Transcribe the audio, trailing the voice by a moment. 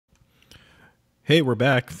Hey, we're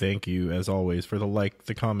back. Thank you, as always, for the like,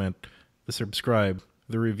 the comment, the subscribe,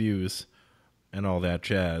 the reviews, and all that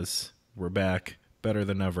jazz. We're back, better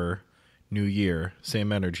than ever. New year,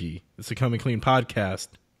 same energy. It's the Coming Clean podcast,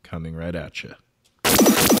 coming right at you.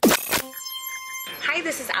 Hi,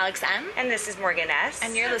 this is Alex M. And this is Morgan S.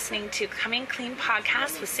 And you're listening to Coming Clean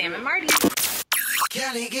Podcast with Sam and Marty.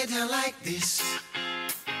 Can it get down like this?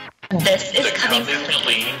 This is the Coming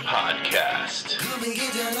Clean Podcast. Come and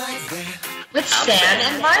get down like that. with Sam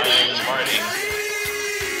and Marty.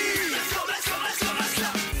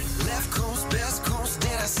 Left coast, best coast,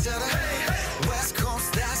 did I stutter? West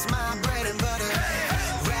coast, that's my bread and butter.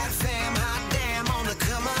 Rat fam, hot damn on the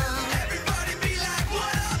come on. Everybody be like,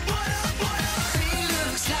 what up, what up, what up? She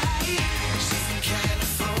looks like she's from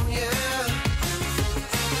California.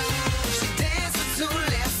 She dances to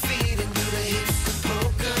left feet and do the hips to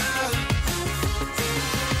polka.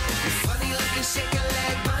 Funny looking, shake a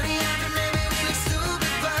leg, bunny. I can maybe we look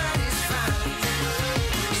stupid, but it's fine.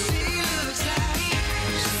 She looks like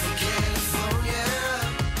she's from California.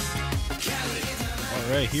 All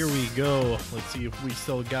right, here we go. Let's see if we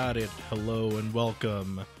still got it. Hello and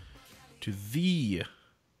welcome to the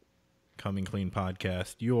Coming Clean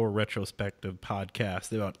Podcast, your retrospective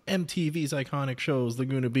podcast about MTV's iconic shows,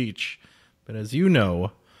 Laguna Beach. But as you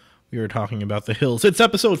know, we are talking about The Hills. It's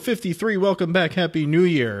episode 53. Welcome back. Happy New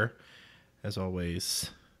Year. As always,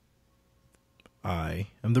 I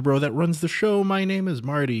am the bro that runs the show. My name is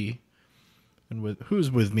Marty. And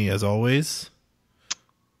who's with me as always?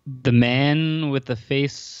 The man with the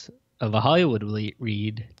face of a Hollywood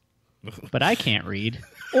read, but I can't read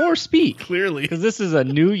or speak. Clearly. Because this is a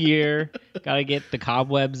new year. Got to get the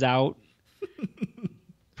cobwebs out.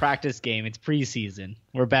 Practice game. It's preseason.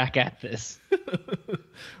 We're back at this.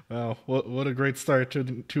 Wow, what a great start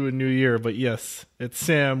to a new year. But yes, it's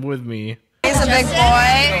Sam with me. He's a big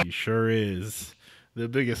boy. He sure is. The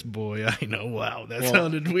biggest boy I know. Wow, that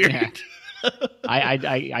sounded weird. Yeah.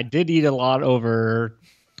 I did eat a lot over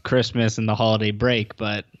Christmas and the holiday break,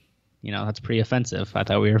 but you know that's pretty offensive. I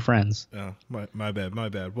thought we were friends. Oh, my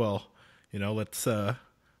bad. Well, let's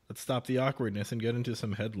stop the awkwardness and get into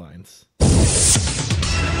some headlines.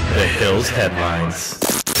 The Hills headlines.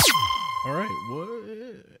 All right.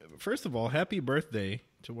 First of all, happy birthday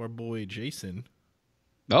to our boy Jason.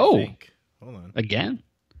 Oh, I think. Hold on. again?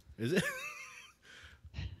 Is it?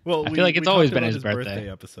 Well, I feel like it's always talked been about his birthday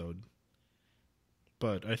episode,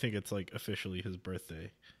 but I think it's like officially his birthday.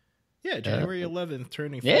 Yeah, January 11th,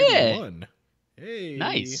 turning 41. Hey,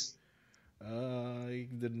 Nice. I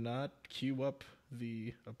did not cue up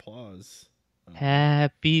the applause.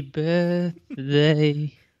 Happy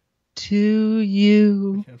birthday to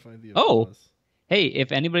you. I can't find the Oh. applause. Hey,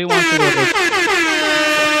 if anybody wants to go to...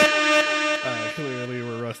 Clearly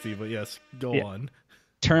we're rusty, but yes, go Yeah. on.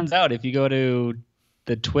 Turns out if you go to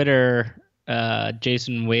the Twitter,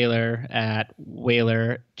 Jason Whaler at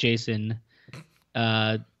Whaler Jason,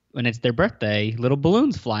 when it's their birthday, little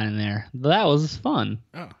balloons flying in there. That was fun.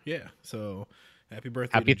 Oh, yeah. So, happy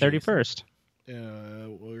birthday Happy to Jason.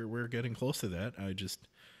 31st. We're getting close to that. I just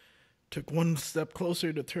took one step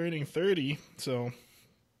closer to turning 30, so...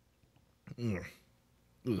 Ugh.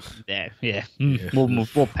 Yeah.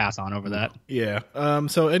 We'll pass on over that. Yeah.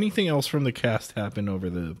 So anything else from the cast happened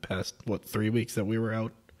over the past 3 weeks that we were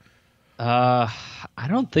out? I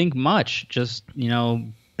don't think much. Just,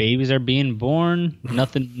 babies are being born.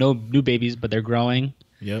 Nothing, no new babies, but they're growing.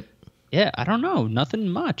 Yep. Yeah, I don't know. Nothing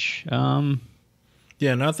much. Yeah,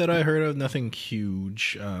 not that I heard of. Nothing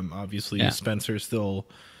huge. Obviously, Yeah. Spencer's still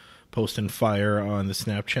posting fire on the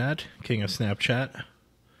Snapchat, king of Snapchat.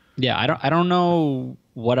 Yeah, I don't know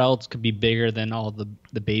what else could be bigger than all the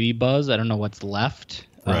baby buzz. I don't know what's left.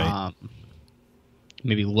 Right.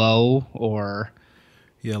 Maybe Low or...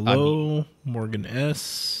 Yeah, Low, Morgan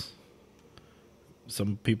S.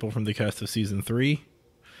 Some people from the cast of season 3.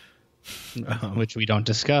 which we don't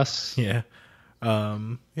discuss. Yeah.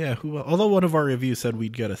 Although one of our reviews said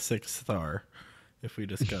we'd get a 6 star if we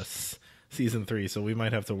discuss season 3, so we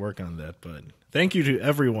might have to work on that. But thank you to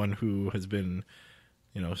everyone who has been,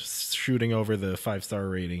 shooting over the 5-star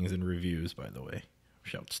ratings and reviews, by the way.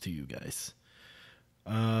 Shouts to you guys.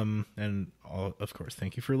 Of course,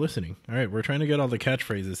 thank you for listening. All right, we're trying to get all the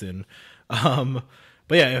catchphrases in. But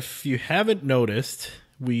yeah, if you haven't noticed,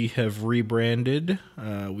 we have rebranded.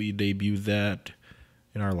 We debuted that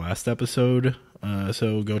in our last episode.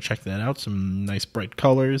 So go check that out. Some nice bright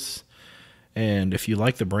colors. And if you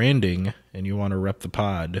like the branding and you want to rep the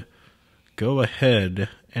pod, go ahead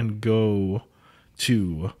and go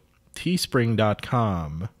to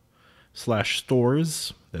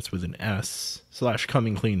teespring.com/stores, that's with an S,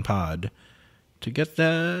 /Coming Clean Pod, to get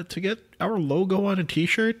our logo on a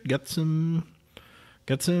t-shirt, get some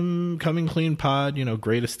Coming Clean Pod,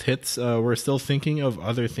 greatest hits. We're still thinking of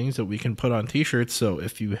other things that we can put on t-shirts. So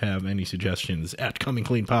if you have any suggestions, at Coming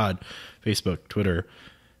Clean Pod, Facebook, Twitter,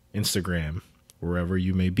 Instagram, wherever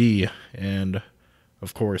you may be. And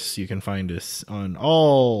of course, you can find us on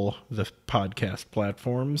all the podcast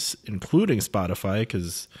platforms, including Spotify,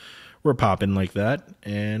 because we're popping like that.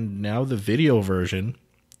 And now the video version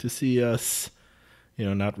to see us,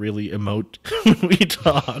 not really emote when we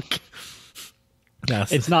talk.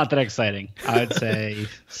 Yes. It's not that exciting. I would say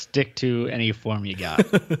stick to any form you got.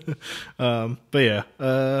 But yeah,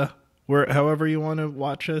 however you want to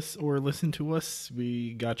watch us or listen to us,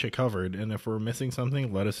 we got you covered. And if we're missing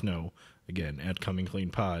something, let us know. Again, at Coming Clean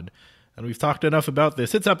Pod. And we've talked enough about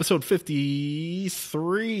this. It's episode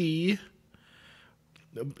 53.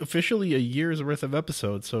 Officially a year's worth of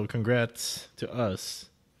episodes, so congrats to us.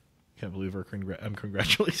 Can't believe I'm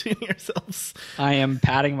congratulating ourselves. I am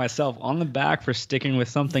patting myself on the back for sticking with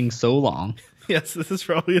something so long. Yes, this is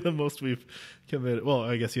probably the most we've committed. Well,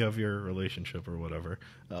 I guess you have your relationship or whatever.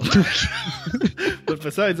 But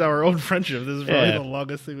besides our own friendship, this is probably the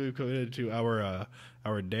longest thing we've committed to.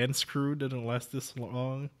 Our dance crew didn't last this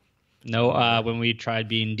long. No, when we tried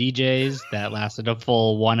being DJs, that lasted a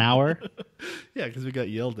full 1 hour. Yeah, because we got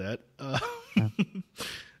yelled at.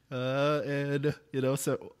 And,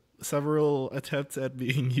 so several attempts at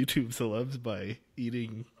being YouTube celebs by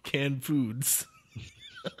eating canned foods.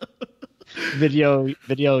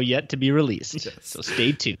 Video yet to be released. Yes. So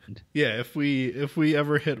stay tuned. Yeah, if we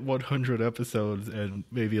ever hit 100 episodes and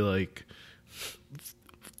maybe like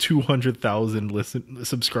 200,000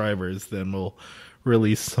 subscribers, then we'll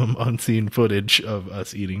release some unseen footage of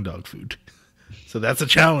us eating dog food. So that's a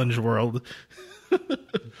challenge, world.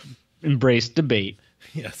 Embrace debate.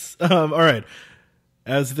 Yes. All right.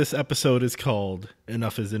 As this episode is called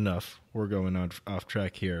Enough is Enough, we're going off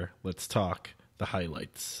track here. Let's talk the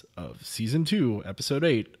highlights of Season 2, Episode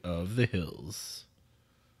 8 of The Hills.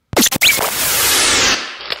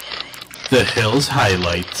 The Hills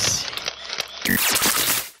highlights.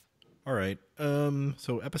 All right.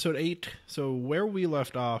 So Episode 8. So where we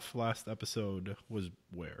left off last episode was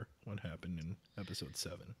where? What happened in Episode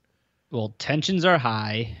 7? Well, tensions are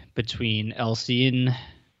high between Elsie and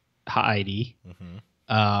Heidi. Mm-hmm.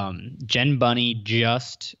 Jen Bunny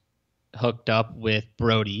just hooked up with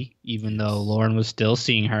Brody, even though Lauren was still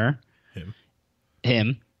seeing her.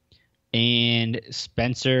 Him. And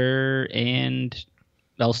Spencer and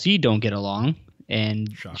Elsie don't get along.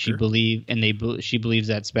 And Shocker. she believes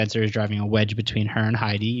that Spencer is driving a wedge between her and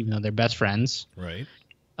Heidi, even though they're best friends. Right.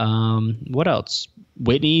 What else?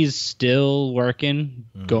 Whitney's still working,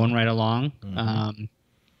 going right along. Mm-hmm.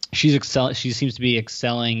 She seems to be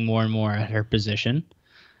excelling more and more at her position.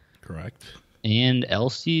 Correct. And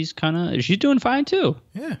Elsie's she's doing fine too.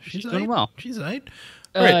 Yeah, she's doing well. She's right.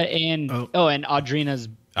 And Audrina's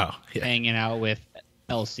hanging out with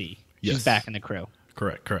Elsie. She's Yes. back in the crew.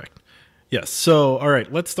 Correct. Yes. So, all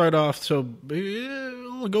right, let's start off. So,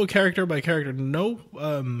 we'll go character by character. No,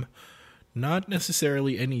 not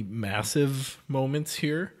necessarily any massive moments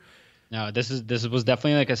here. No, this was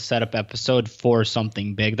definitely like a setup episode for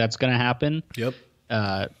something big that's going to happen. Yep.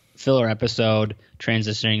 Filler episode,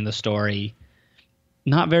 transitioning the story.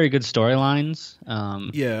 Not very good storylines.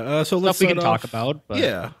 So let's we can start talk about. But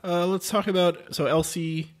Yeah. Let's talk about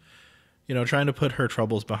Elsie. Trying to put her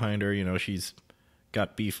troubles behind her. She's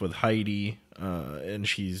got beef with Heidi, and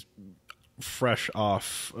she's fresh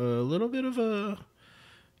off a little bit of a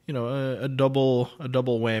double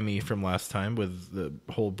whammy from last time with the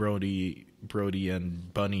whole Brody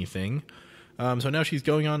and Bunny thing. So now she's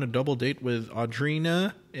going on a double date with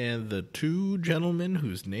Audrina and the two gentlemen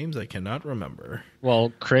whose names I cannot remember.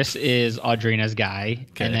 Well, Chris is Audrina's guy,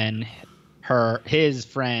 Okay. and then his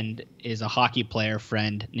friend is a hockey player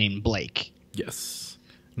friend named Blake. Yes.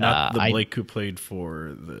 Not the Blake who played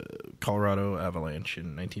for the Colorado Avalanche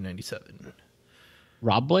in 1997.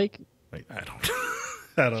 Rob Blake? I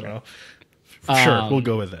don't know. Sure, we'll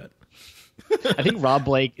go with that. I think Rob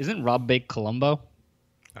Blake isn't Rob Blake Colombo.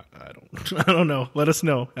 I don't know. Let us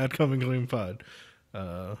know at Coming Clean Pod.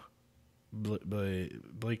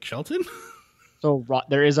 Blake Shelton? So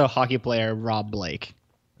there is a hockey player, Rob Blake.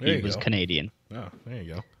 There He you was go. Canadian. Oh, there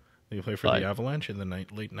you go. Did he play for But- the Avalanche in the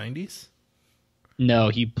late 90s? No,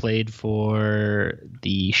 he played for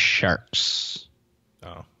the Sharks.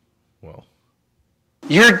 Oh, well,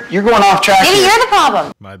 You're going off track Maybe here. you're the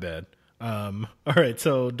problem. my bad. All right,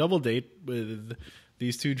 so double date with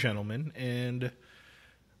these two gentlemen, and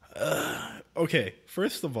okay,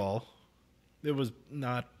 first of all, it was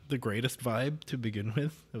not the greatest vibe to begin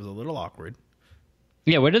with. It was a little awkward.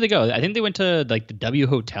 Yeah, where did they go? I think they went to like the W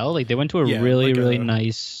Hotel. Like they went to a Yeah, really like really a-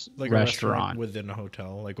 nice like a restaurant. within a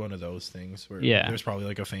hotel, like one of those things where Yeah. there's probably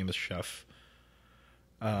like a famous chef.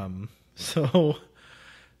 So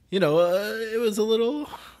it was a little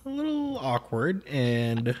awkward,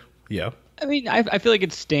 and yeah, I mean, I feel like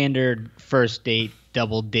it's standard first date,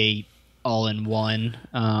 double date, all in one.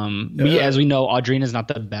 As we know, Audrina's not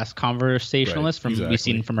the best conversationalist Right, we've exactly.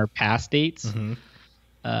 seen from her past dates.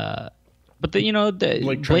 But the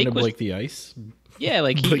like trying Blake to was, break the ice. yeah,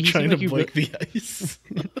 like Like he trying seemed like to he break the ice.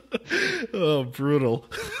 Oh, brutal.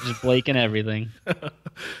 just Blake and everything.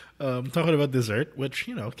 Talking about dessert, which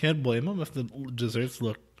can't blame him if the desserts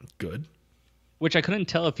look good. Which I couldn't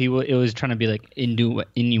tell if it was trying to be like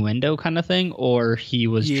innuendo kind of thing, or he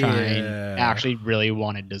was trying actually really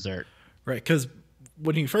wanted dessert. Right, because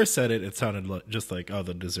when he first said it, it sounded just like, oh,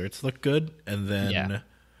 the desserts look good, and then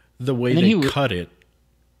the way And then they he cut it,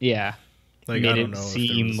 Yeah, like, made I don't it know if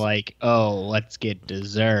seem there was- like, oh, let's get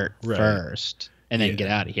dessert Right. first and then Yeah. get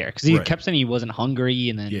out of here, because he Right. kept saying he wasn't hungry,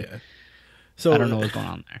 and then yeah. So I don't know what's going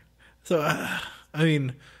on there. So I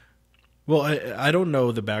mean, well, I don't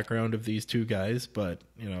know the background of these two guys, but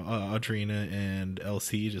Audrina and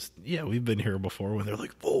LC we've been here before. When they're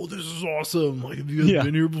like, "Oh, this is awesome! Like, have you guys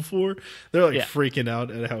been here before?" They're like freaking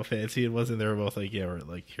out at how fancy it was, and they were both like, "Yeah, we're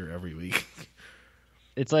like here every week."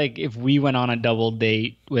 It's like if we went on a double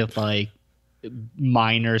date with like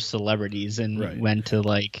minor celebrities and Right. went to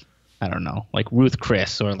like, I don't know, like Ruth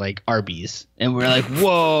Chris or like Arby's, and we're like,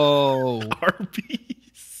 whoa,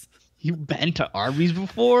 Arby's. you've been to Arby's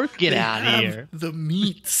before? Get They out of have here. The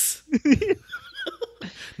meats.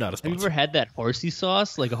 Not a Have you sponsor. ever had that horsey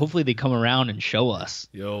sauce? Like, hopefully they come around and show us.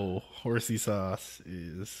 Yo, horsey sauce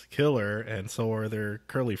is killer, and so are their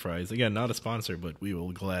curly fries. Again, not a sponsor, but we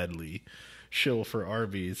will gladly shill for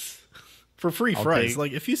Arby's for free fries. take-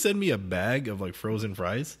 Like, if you send me a bag of like frozen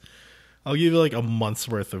fries, I'll give you like a month's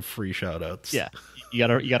worth of free shout outs. Yeah, you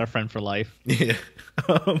got a friend for life. Yeah.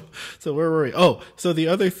 So where were we? Oh, so the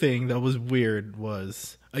other thing that was weird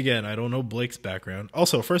was, again, I don't know Blake's background.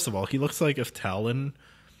 Also, first of all, he looks like if Talon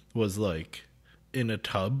was like in a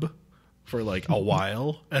tub for like a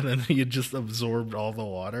while, and then he had just absorbed all the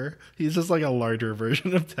water. He's just like a larger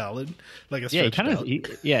version of Talon, like a Yeah, he stretched kind of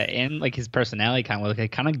out. and like his personality kind of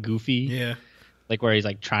like kind of goofy. Yeah, Like where he's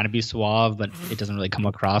like trying to be suave, but it doesn't really come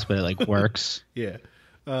across, but it like works. yeah.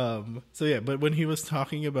 So yeah, but when he was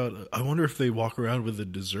talking about, I wonder if they walk around with the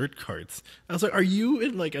dessert carts. I was like, are you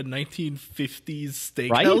in like a 1950s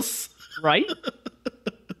steakhouse? Right?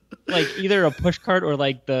 Like either a push cart or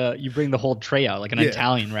like you bring the whole tray out, like an Yeah.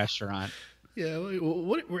 Italian restaurant. Yeah,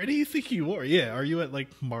 like, where do you think you are? Yeah, are you at like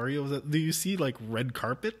Mario's? Do you see like red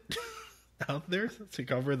carpet out there to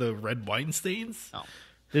cover the red wine stains? No.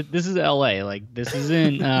 This is LA. Like this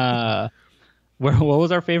isn't what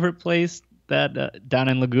was our favorite place that down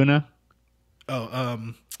in Laguna?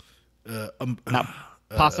 Oh, Not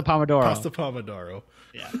Pasta Pomodoro. Pasta Pomodoro.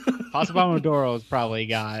 Yeah. Pasta Pomodoro's probably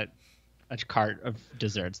got a cart of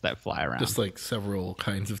desserts that fly around. Just like several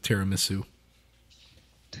kinds of tiramisu.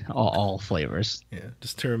 all flavors. Yeah,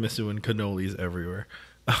 just tiramisu and cannolis everywhere.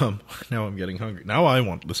 Now I'm getting hungry. Now I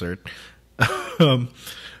want dessert.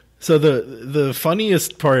 So the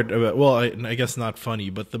funniest part about, well, I guess not funny,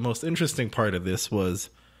 but the most interesting part of this was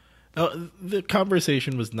the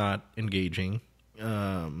conversation was not engaging.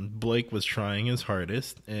 Blake was trying his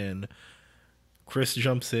hardest, and Chris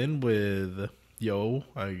jumps in with, "Yo,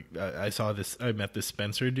 I saw this. I met this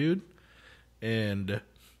Spencer dude," and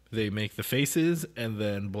they make the faces, and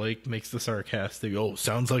then Blake makes the sarcastic, "Oh,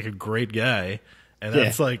 sounds like a great guy." And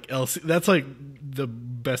that's like Elsie. That's like the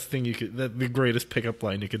best thing you could. The greatest pickup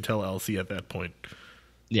line you could tell Elsie at that point.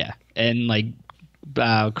 Yeah, and like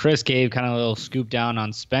Chris gave kind of a little scoop down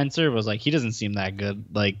on Spencer. Was like he doesn't seem that good,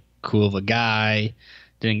 like cool of a guy.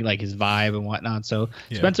 Didn't like his vibe and whatnot. So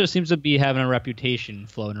Yeah. Spencer seems to be having a reputation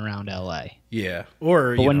floating around LA. Yeah,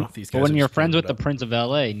 or But when these guys. but when are you're just friends playing with it the up. Prince of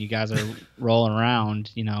LA and you guys are rolling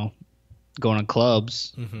around, going to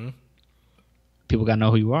clubs, people gotta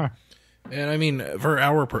know who you are. And I mean, for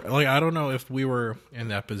our like, I don't know if we were in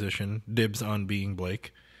that position. Dibs on being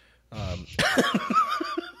Blake.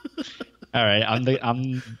 All right,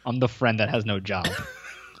 I'm the friend that has no job.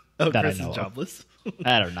 Oh, That I Chris is know of. jobless.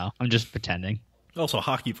 I don't know. I'm just pretending. Also, a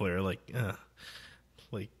hockey player. Like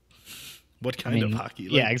what I kind mean, of hockey?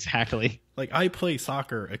 Like, yeah, exactly. Like I play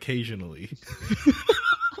soccer occasionally.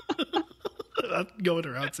 I'm going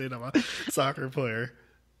around saying I'm a soccer player.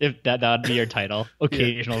 If that'd be your title,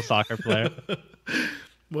 occasional soccer player.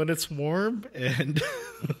 When it's warm and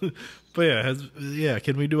but yeah,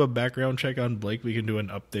 can we do a background check on Blake? We can do an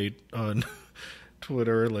update on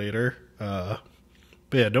Twitter later.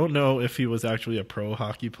 But yeah, don't know if he was actually a pro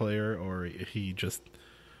hockey player or he just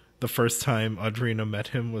the first time Audrina met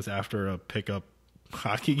him was after a pickup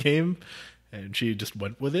hockey game, and she just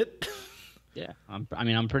went with it. Yeah, I'm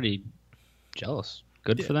pretty jealous.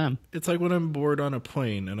 Good for them. It's like when I'm bored on a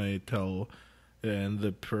plane and and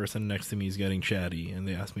the person next to me is getting chatty and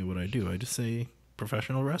they ask me what I do. I just say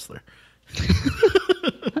professional wrestler.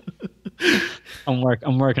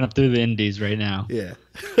 I'm working up through the indies right now. Yeah.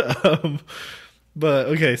 But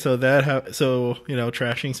okay, so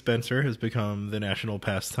trashing Spencer has become the national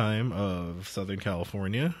pastime of Southern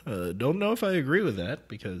California. Don't know if I agree with that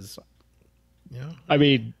because, I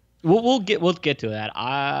mean, we'll get to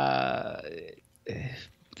that.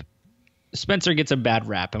 Spencer gets a bad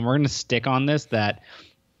rap, and we're going to stick on this. That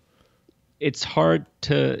it's hard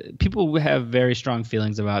to people have very strong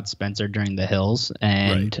feelings about Spencer during the Hills,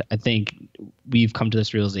 and I think we've come to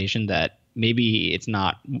this realization that maybe it's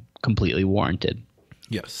not completely warranted.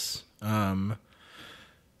 Yes. Because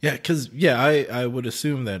I would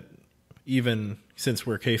assume that even since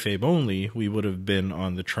we're kayfabe only, we would have been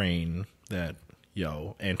on the train that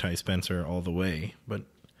anti-Spencer all the way. But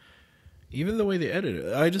even the way they edited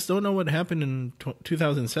it, I just don't know what happened in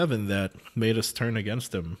 2007 that made us turn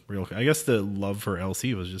against him. I guess the love for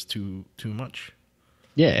LC was just too much.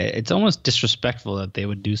 Yeah, it's almost disrespectful that they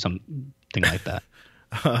would do something like that.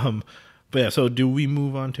 But yeah, so do we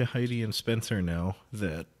move on to Heidi and Spencer now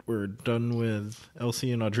that we're done with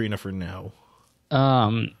LC and Audrina for now?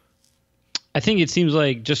 I think it seems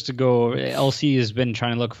like just to go, LC has been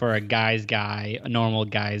trying to look for a guy's guy, a normal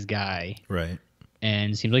guy's guy. Right.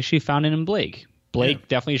 And it seems like she found it in Blake. Blake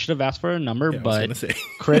definitely should have asked for a number, but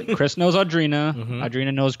Chris knows Audrina. Mm-hmm.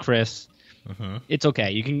 Audrina knows Chris. Mm-hmm. It's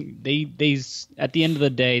okay. You can. They at the end of the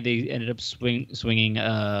day, they ended up swinging. Swinging.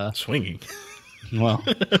 Well,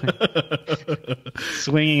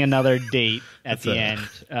 swinging another date at the end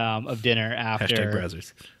of dinner after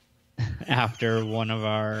one of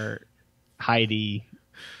our Heidi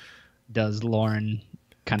does Lauren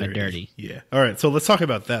kind of dirty. Yeah. All right. So let's talk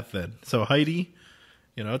about that then. So Heidi,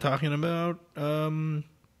 talking about going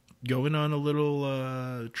on a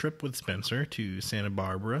little trip with Spencer to Santa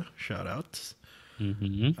Barbara. Shout outs.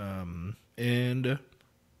 Mm-hmm. And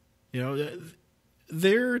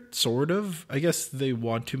they're sort of, I guess they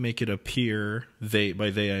want to make it appear, by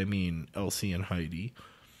they I mean Elsie and Heidi,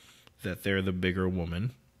 that they're the bigger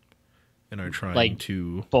woman and are trying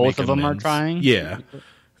to both of them are trying? Yeah.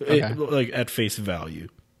 Okay. At face value.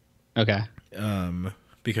 Okay.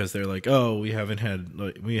 Because they're like, oh, we haven't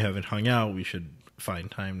hung out, we should find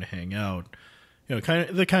time to hang out.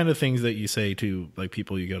 The kind of things that you say to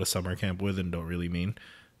people you go to summer camp with and don't really mean.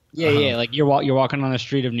 Yeah, like you're walking on the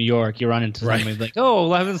street of New York, you run into somebody like,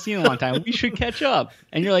 oh, I haven't seen in a long time, we should catch up,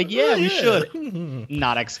 and you're like, we should.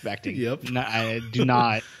 Not expecting. Yep. No, I do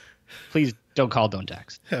not. Please don't call, don't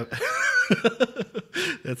text.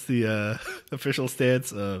 That's the official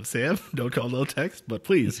stance of Sam. Don't call, don't text, but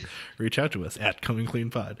please reach out to us at Coming Clean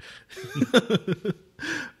Pod.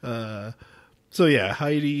 So yeah,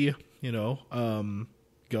 Heidi,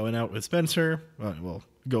 going out with Spencer.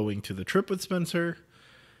 Going to the trip with Spencer.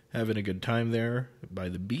 Having a good time there by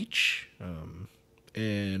the beach.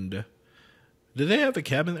 And do they have a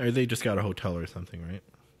cabin or they just got a hotel or something, right?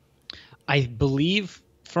 I believe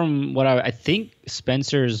from what I think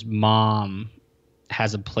Spencer's mom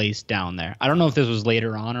has a place down there. I don't know if this was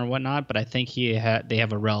later on or whatnot, but I think they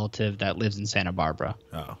have a relative that lives in Santa Barbara.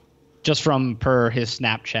 Oh. Just from his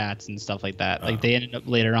Snapchats and stuff like that. Like they ended up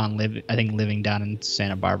later on living down in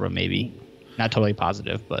Santa Barbara maybe. Not totally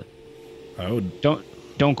positive, but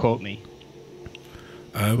Don't quote me.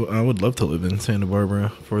 I would love to live in Santa Barbara,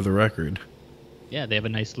 for the record. Yeah, they have a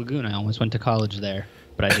nice lagoon. I almost went to college there,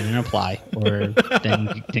 but I didn't apply or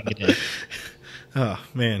didn't get in. Oh,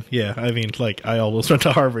 man. Yeah, I mean, I almost went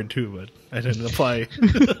to Harvard, too, but I didn't apply.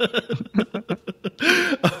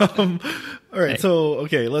 All right, so,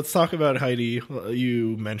 let's talk about Heidi.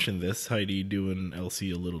 You mentioned this, Heidi doing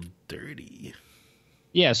Elsie a little dirty.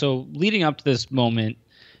 Yeah, so leading up to this moment,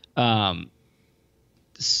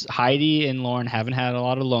 Heidi and Lauren haven't had a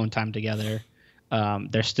lot of alone time together.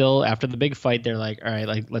 They're still, after the big fight, they're like, all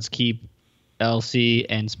right, let's keep Elsie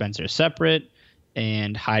and Spencer separate,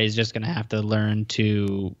 and Heidi's just going to have to learn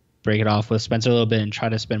to break it off with Spencer a little bit and try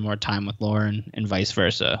to spend more time with Lauren and vice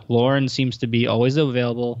versa. Lauren seems to be always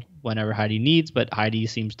available whenever Heidi needs, but Heidi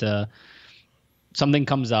seems to, something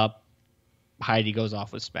comes up, Heidi goes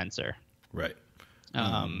off with Spencer. Right.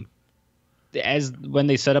 As when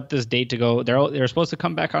they set up this date to go, they're supposed to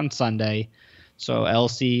come back on Sunday. So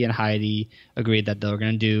Elsie and Heidi agreed that they were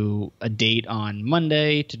going to do a date on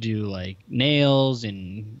Monday to do like nails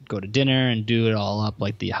and go to dinner and do it all up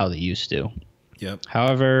like how they used to. Yep.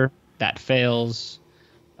 However, that fails.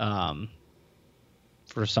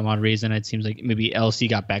 For some odd reason, it seems like maybe Elsie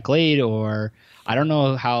got back late, or I don't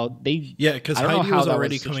know how they. Yeah, because I don't know Heidi how was that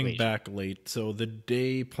already was the coming situation. back late, so the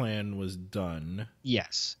day plan was done.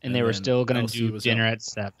 Yes, and And they were then still going to Elsie do was dinner out. at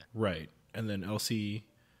 7. Right. And then Elsie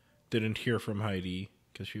didn't hear from Heidi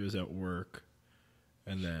because she was at work.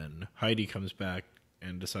 And then Heidi comes back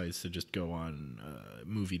and decides to just go on a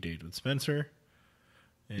movie date with Spencer.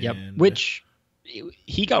 Yep, And- which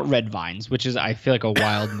he got red vines, which is I feel like a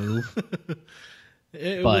wild move.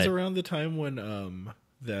 It was But- around the time when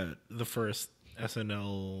the first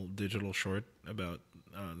SNL digital short about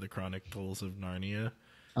the Chronicles of Narnia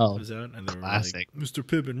Oh, was out, and they were classic. like, "Mr.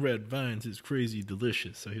 Pippin Red Vines is crazy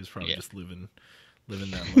delicious." So he was probably Yeah. just living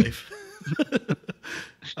that life.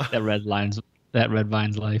 that red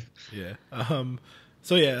vines life. Yeah.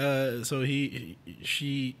 So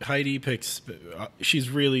Heidi picks. She's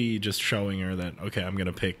really just showing her that, okay, I'm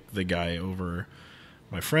gonna pick the guy over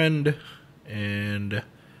my friend, and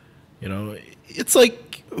it's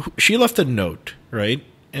like she left a note, right?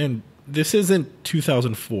 And this isn't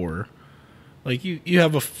 2004. Like you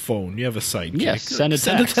have a phone, you have a sidekick. Yeah, send a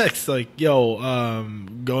text. Like, yo,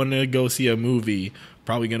 going to go see a movie.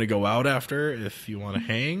 Probably gonna go out after if you want to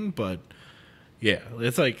hang, but yeah,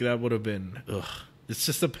 it's like that would have been. Ugh, it's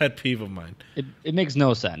just a pet peeve of mine. It makes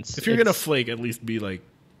no sense. If you're gonna It's- flake, at least be like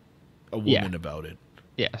a woman about it.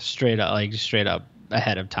 yeah, straight up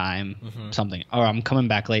ahead of time, something. Or I'm coming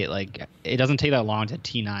back late. Like it doesn't take that long to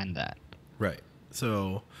T9 that. Right.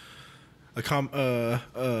 So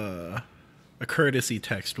a courtesy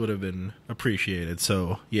text would have been appreciated.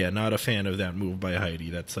 So yeah, not a fan of that move by Heidi.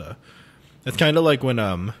 That's kind of like when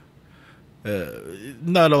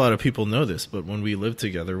not a lot of people know this, but when we lived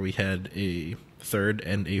together, we had a third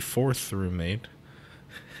and a fourth roommate,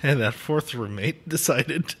 and that fourth roommate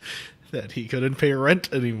decided that he couldn't pay rent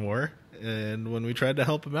anymore. And when we tried to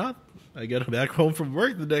help him out, I got him back home from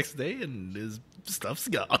work the next day, and his stuff's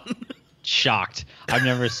gone. Shocked. I've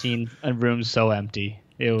never seen a room so empty.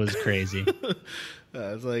 It was crazy.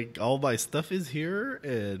 It's like, all my stuff is here,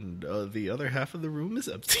 and the other half of the room is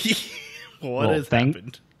empty. What Well, has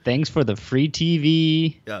happened? Thanks for the free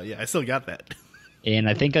TV, Yeah, I still got that. and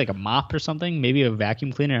I think like a mop or something, maybe a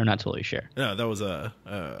vacuum cleaner. I'm not totally sure. No, that was our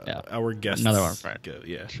guest. Another one, right.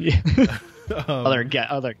 Yeah.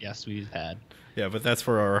 Other guests we've had. Yeah, but that's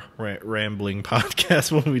for our rambling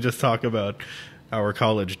podcast when we just talk about our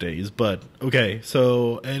college days. But okay,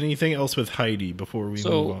 so anything else with Heidi before we move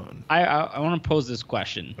So on? I want to pose this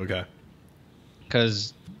question Okay.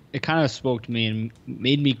 because it kind of spoke to me and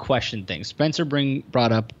made me question things. Spencer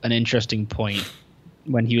brought up an interesting point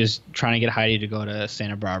when he was trying to get Heidi to go to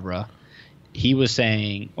Santa Barbara. He was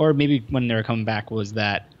saying, or maybe when they were coming back, was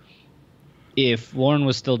that if Lauren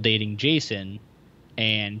was still dating Jason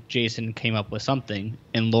and Jason came up with something,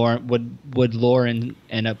 and Lauren would Lauren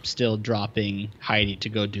end up still dropping Heidi to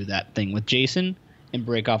go do that thing with Jason and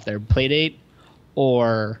break off their play date,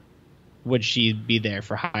 or would she be there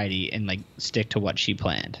for Heidi and like stick to what she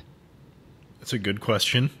planned? That's a good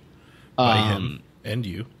question by him and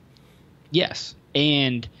you. Yes,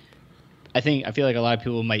 and I feel like a lot of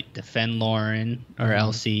people might defend Lauren or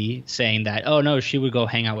Elsie, saying that, oh no, she would go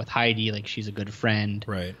hang out with Heidi, like she's a good friend,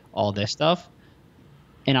 Right. all this stuff.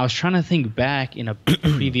 And I was trying to think back in a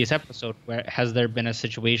previous episode, where has there been a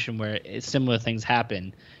situation where similar things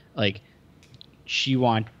happen, like she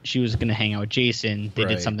was going to hang out with Jason, they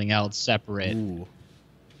Right. did something else separate, Ooh.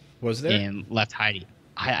 Was there? and left Heidi.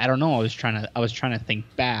 I don't know. I was trying to think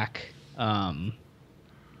back. I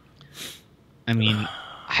mean,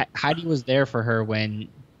 Heidi was there for her when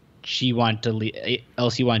she wanted to leave.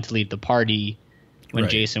 Elsie wanted to leave the party when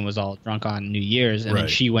Right. Jason was all drunk on New Year's, and then Right.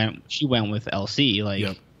 she went with Elsie, like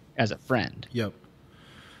Yep. as a friend. Yep.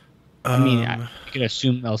 I mean, I could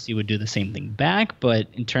assume Elsie would do the same thing back, but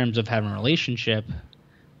in terms of having a relationship,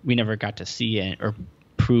 we never got to see it or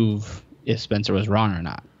prove if Spencer was wrong or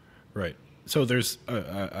not. Right. So there's,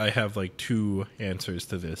 I have like two answers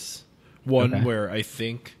to this. One Okay. where I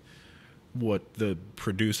think what the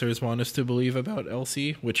producers want us to believe about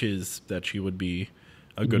Elsie, which is that she would be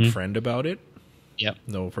a good friend about it. Yep.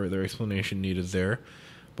 No further explanation needed there.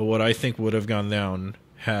 But what I think would have gone down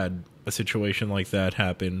had a situation like that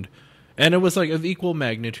happened, and it was like of equal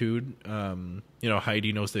magnitude.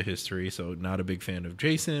 Heidi knows the history, so not a big fan of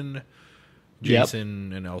Jason. Yep.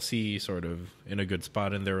 Jason and Elsie sort of in a good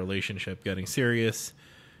spot in their relationship, getting serious.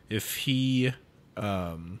 If he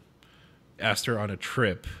asked her on a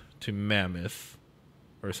trip to Mammoth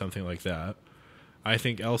or something like that, I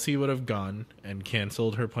think Elsie would have gone and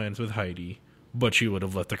canceled her plans with Heidi, but she would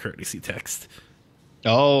have left a courtesy text.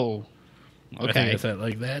 Oh, okay. I think it's that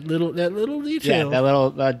little detail. Yeah, that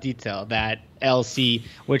little detail that Elsie,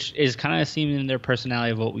 which is kind of seen in their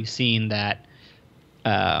personality of what we've seen, that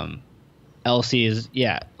Elsie is,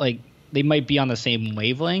 like they might be on the same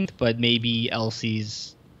wavelength, but maybe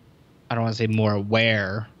Elsie's, I don't want to say more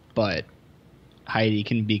aware, but Heidi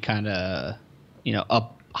can be kind of,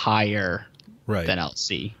 up higher than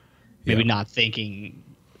Elsie. Maybe not thinking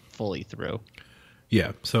fully through.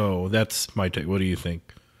 Yeah, so that's my take. What do you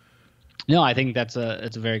think? No, I think it's a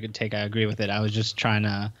very good take. I agree with it. I was just trying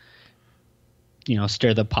to,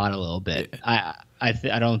 stir the pot a little bit. I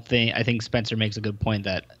think Spencer makes a good point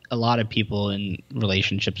that a lot of people in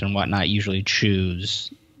relationships and whatnot usually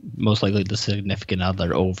choose most likely the significant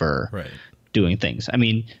other over doing things. I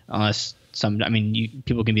mean, unless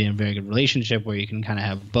people can be in a very good relationship where you can kind of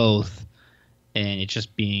have both, and it's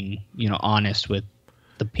just being, honest with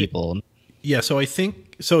the people. Yeah, so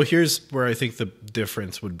here's where I think the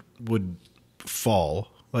difference would fall.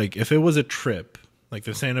 Like if it was a trip, like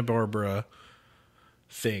the Santa Barbara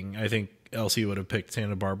thing, I think Elsie would have picked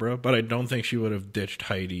Santa Barbara, but I don't think she would have ditched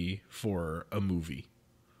Heidi for a movie.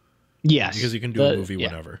 Yes, because you can do a movie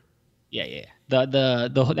whenever. Yeah.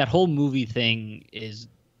 That whole movie thing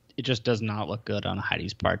it just does not look good on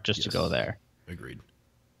Heidi's part to go there. Agreed.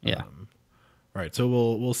 Yeah. All right, so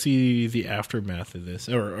we'll see the aftermath of this,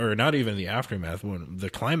 or not even the aftermath, when the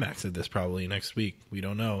climax of this probably next week. We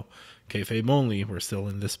don't know. Kayfabe only. We're still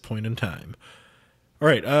in this point in time. All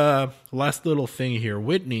right, last little thing here.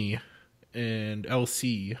 Whitney and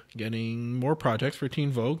LC getting more projects for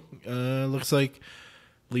Teen Vogue. Looks like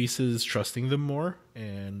Lisa's trusting them more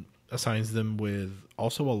and assigns them with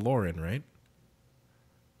also a Lauren, right?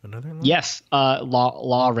 Another Lauren? Yes,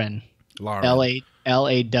 Lauren. Lawren.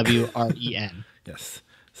 Yes.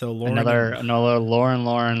 So Lauren, another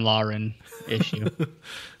Lauren issue.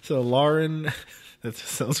 So Lauren, that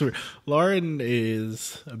sounds weird. Lauren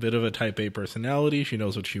is a bit of a type A personality. She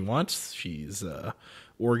knows what she wants. She's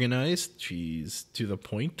organized. She's to the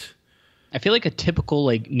point. I feel like a typical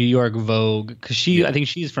New York Vogue, because I think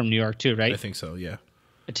she's from New York too, right? I think so. Yeah.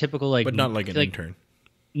 A typical but not like an intern.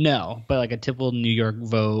 No, but like a typical New York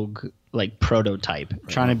Vogue prototype,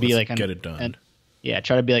 trying to be get it done.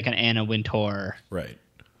 Try to be like an Anna Wintour, right?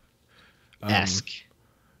 Esque.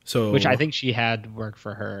 So, which I think she had work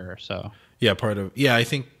for her. So yeah, I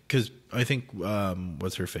think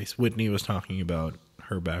what's her face? Whitney was talking about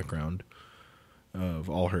her background of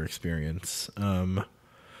all her experience.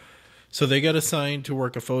 So they get assigned to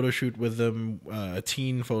work a photo shoot with them, a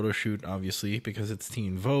teen photo shoot, obviously, because it's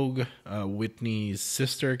Teen Vogue. Whitney's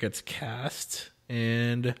sister gets cast,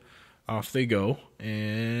 and off they go.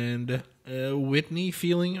 And Whitney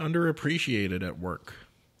feeling underappreciated at work.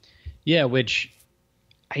 Yeah, which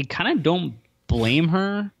I kind of don't blame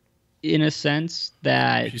her in a sense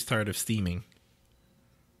that... She's tired of steaming.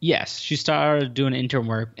 Yes, she started doing intern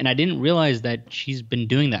work, and I didn't realize that she's been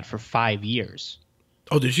doing that for 5 years.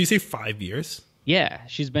 Oh, did she say 5 years? Yeah,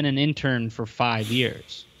 she's been an intern for 5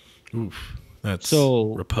 years. Oof, that's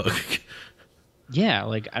so repug. Yeah,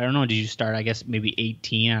 I don't know. Did you start, I guess, maybe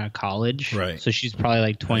 18 out of college? Right. So she's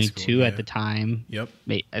probably 22 at the time. Yep.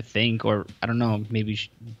 I think, or I don't know. Maybe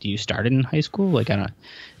do you start in high school? I don't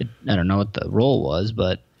know what the role was,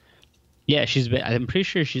 but yeah, I'm pretty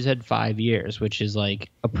sure she's had 5 years, which is a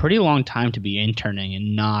pretty long time to be interning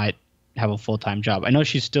and not have a full-time job. I know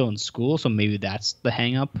she's still in school, so maybe that's the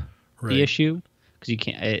hang-up, the issue, because you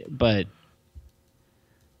can't. But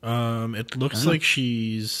it looks like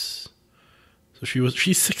she's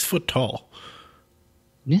 6 foot tall.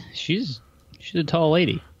 Yeah, she's a tall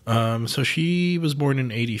lady. So she was born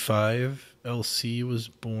in 85. LC was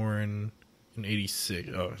born in 86.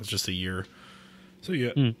 Oh, it's just a year. So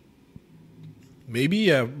yeah,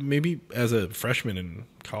 maybe as a freshman in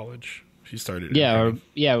college. She started. Well,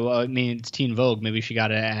 I mean, it's Teen Vogue. Maybe she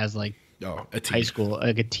got it as a high school,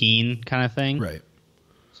 a teen kind of thing. Right.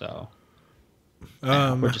 So,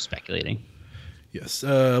 we're just speculating. Yes.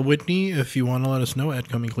 Whitney, if you want to let us know at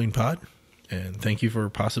Coming Clean Pod, and thank you for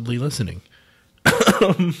possibly listening.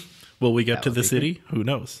 Will we get to the city? Who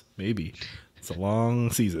knows? Maybe. It's a long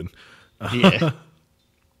season. Yeah.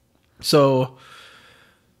 So,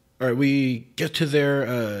 all right, we get to their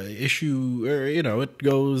issue, it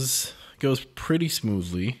goes pretty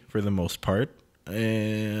smoothly for the most part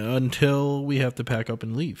until we have to pack up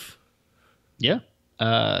and leave. Yeah.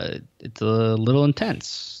 It's a little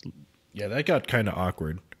intense. Yeah, that got kind of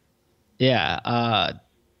awkward. Yeah.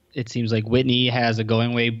 It seems like Whitney has a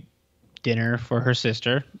going away dinner for her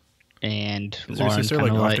sister and Is her Lauren sister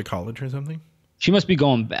kinda like off to college or something? She must be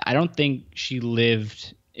going back. I don't think she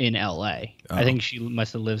lived in L.A. I think she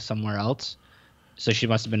must have lived somewhere else. So she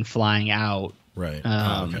must have been flying out. Right.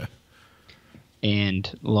 Okay.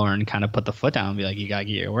 And Lauren kind of put the foot down and be like, you got to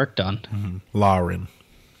get your work done. Lauren.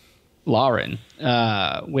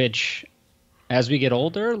 Which, as we get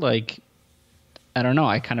older, like, I don't know,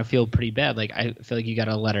 I kind of feel pretty bad. Like, I feel like you got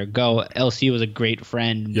to let her go. LC was a great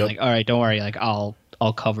friend. Yep. Like, all right, don't worry. Like, I'll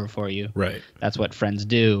cover for you. Right. That's what friends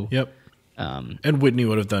do. Yep. And Whitney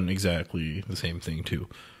would have done exactly the same thing, too.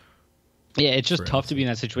 Yeah, it's just tough to be in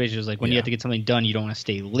that situation. It's like when you have to get something done, you don't want to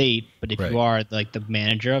stay late. But if you are like the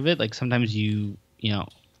manager of it, like sometimes you got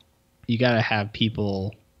to have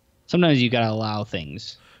people. Sometimes you got to allow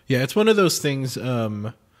things. Yeah, it's one of those things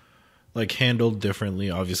like handled differently.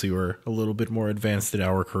 Obviously, we're a little bit more advanced in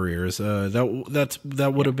our careers.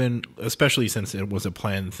 That would have been, especially since it was a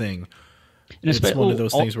planned thing. And it's one of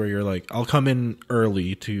those things where you're like, I'll come in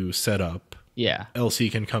early to set up. Yeah. LC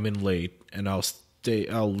can come in late, and I'll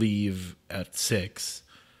leave at 6,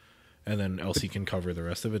 and then LC can cover the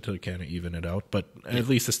rest of it to kind of even it out. But at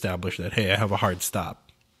least establish that, hey, I have a hard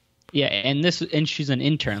stop. Yeah, and she's an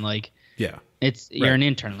intern. Like, yeah, you're an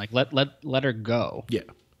intern. Like, let her go. Yeah,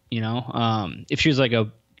 if she was like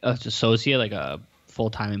a associate, like a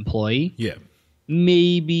full-time employee. Yeah,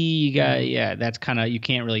 maybe you got that's kind of, you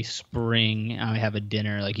can't really spring. I have a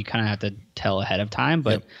dinner. Like, you kind of have to tell ahead of time.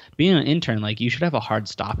 But being an intern, like, you should have a hard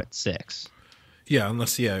stop at 6. Yeah,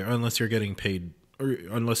 unless you're getting paid, or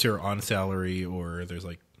unless you're on salary, or there's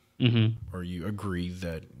like, or you agree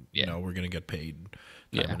that we're gonna get paid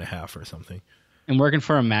time and a half or something. And working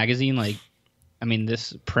for a magazine, like, I mean,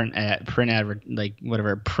 this print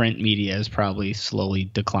media is probably slowly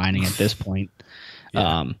declining at this point.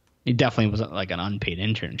 It definitely was like an unpaid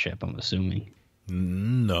internship, I'm assuming.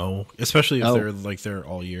 No, especially if they're there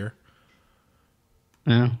all year.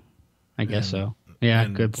 Yeah, I guess so. Yeah,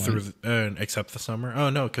 good point. Except the summer.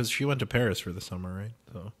 Oh no, because she went to Paris for the summer, right?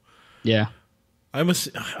 So yeah,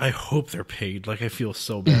 I hope they're paid. Like, I feel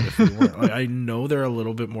so bad if they weren't. Like, I know they're a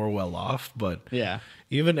little bit more well off, but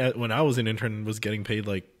even when I was an intern and was getting paid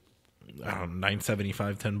like, I don't know,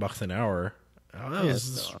 $9.75, $10 an hour, that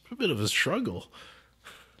was a bit of a struggle.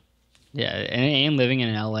 Yeah, and living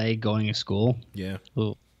in LA, going to school. Yeah,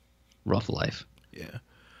 ooh, rough life. Yeah.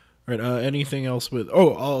 All right. Anything else with?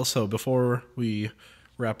 Oh, also before we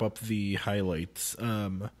wrap up the highlights,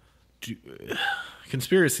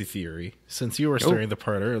 conspiracy theory. Since you were starting the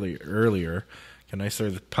part earlier, can I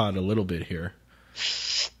start the pod a little bit here?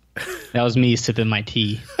 That was me sipping my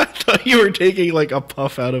tea. I thought you were taking like a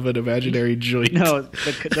puff out of an imaginary joint. No,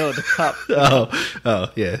 the cup.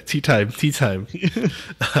 Oh, yeah. Tea time.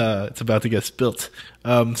 It's about to get spilt.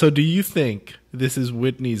 So, do you think this is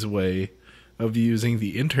Whitney's way of using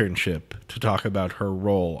the internship to talk about her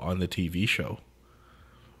role on the TV show,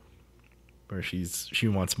 where she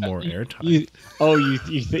wants more airtime?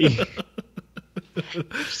 You think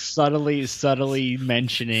subtly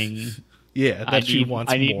mentioning? Yeah, that she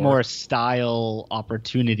wants. I need more style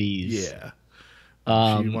opportunities. Yeah,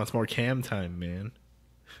 she wants more cam time, man.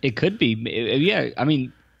 It could be. Yeah, I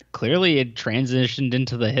mean, clearly it transitioned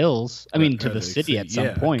into the hills. I mean, to the city at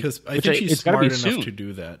some point. Because I think she's smart enough to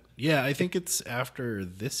do that. Yeah, I think it's after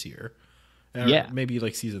this year. Maybe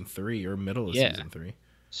like season 3 or middle of season 3.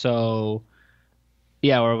 So,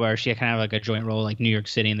 yeah, or where she kind of like a joint role, like New York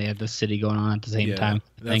City, and they have the city going on at the same time.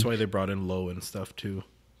 That's why they brought in Low and stuff too.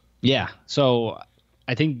 Yeah, so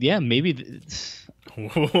I think maybe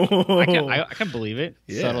I can believe it.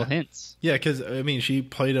 Yeah. Subtle hints. Yeah, because I mean, she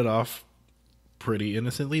played it off pretty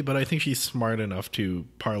innocently, but I think she's smart enough to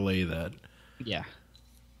parlay that. Yeah,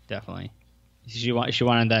 definitely. She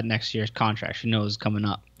wanted that next year's contract. She knows it's coming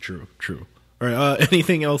up. True. All right.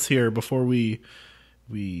 Anything else here before we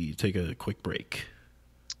take a quick break?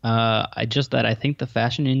 I think the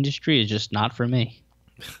fashion industry is just not for me.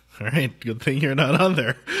 All right. Good thing you're not on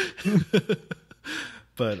there.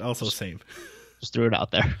 But also same. Just threw it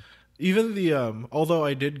out there. Even the although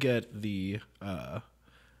I did get the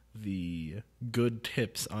good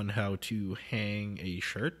tips on how to hang a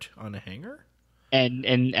shirt on a hanger.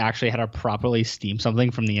 And actually how to properly steam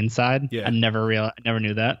something from the inside. Yeah. I never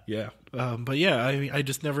knew that. Yeah. But yeah, I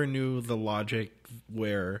just never knew the logic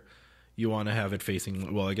where you want to have it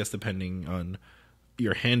facing, well, I guess depending on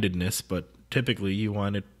your handedness, but typically you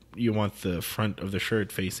want the front of the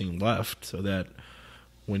shirt facing left so that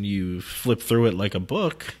when you flip through it like a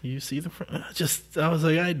book, you see the front. I was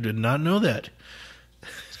like, I did not know that.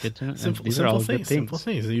 It's good to know. Simple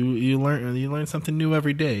things. You learn something new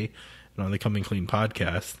every day on the Coming Clean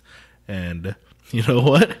podcast. And you know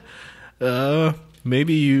what?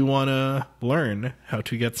 maybe you want to learn how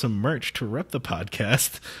to get some merch to rep the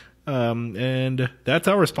podcast. And that's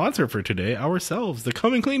our sponsor for today, ourselves, the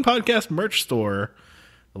Coming Clean Podcast merch store.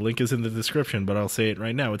 The link is in the description, but I'll say it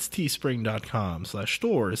right now. It's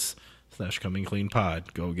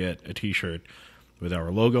teespring.com/stores/comingcleanpod. Go get a t-shirt with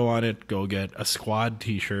our logo on it. Go get a squad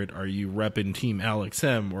t-shirt. Are you repping Team Alex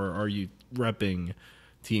M or are you repping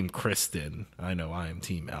Team Kristen? I know I am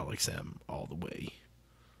Team Alex M all the way.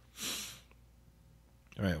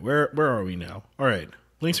 All right, where are we now? All right,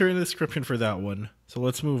 links are in the description for that one. So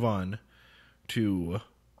let's move on to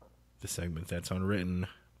the segment that's unwritten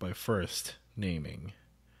by first naming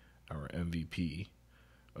our MVP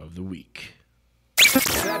of the week.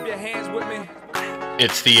 Clap your hands with me.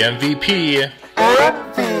 It's the MVP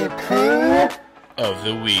of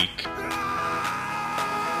the week.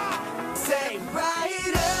 Say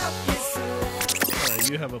right up, yes. All right,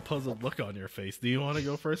 you have a puzzled look on your face. Do you want to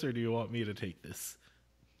go first or do you want me to take this?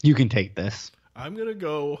 You can take this. I'm going to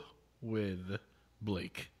go with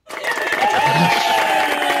Blake.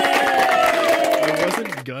 I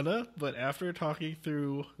wasn't gonna, but after talking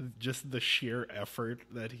through just the sheer effort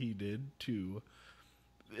that he did to...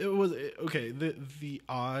 It was... Okay, the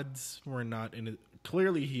odds were not in it.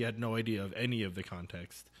 Clearly, he had no idea of any of the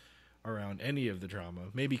context around any of the drama.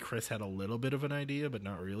 Maybe Chris had a little bit of an idea, but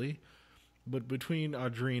not really. But between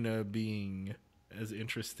Audrina being as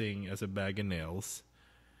interesting as a bag of nails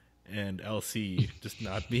and LC just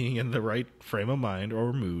not being in the right frame of mind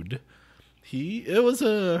or mood, it was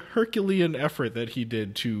a Herculean effort that he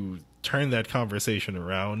did to turn that conversation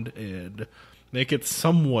around and make it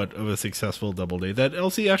somewhat of a successful double date that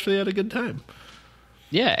LC actually had a good time.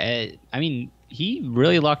 Yeah, I mean, he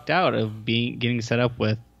really lucked out of getting set up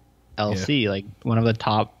with LC, like one of the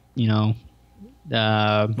top, most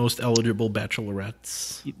eligible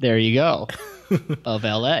bachelorettes. There you go, of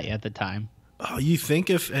LA at the time. Oh, you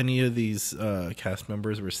think if any of these cast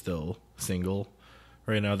members were still single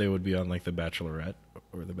right now, they would be on like The Bachelorette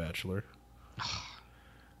or The Bachelor?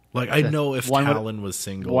 Like, I know if Talon was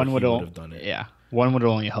single, he would have done it. Yeah, one would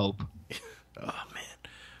only hope. Oh, man.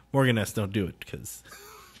 Morgan S., don't do it, because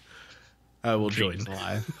I will join.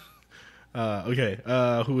 Okay,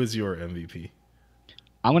 who is your MVP?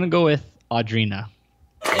 I'm going to go with Audrina.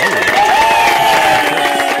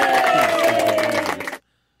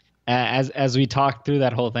 As we talked through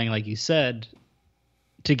that whole thing, like you said,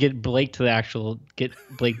 to get Blake to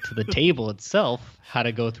the table itself, how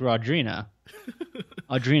to go through Audrina.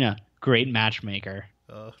 Audrina, great matchmaker.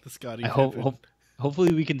 The Scotty.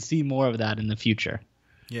 Hopefully we can see more of that in the future.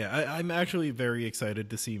 Yeah, I'm actually very excited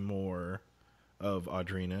to see more of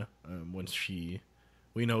Audrina once we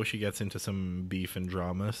know she gets into some beef and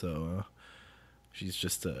drama, so she's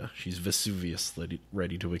Vesuvius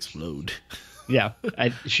ready to explode. Yeah,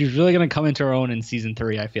 she's really going to come into her own in season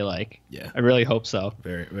 3, I feel like. Yeah. I really hope so.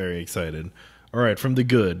 Very, very excited. All right, from the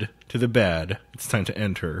good to the bad, it's time to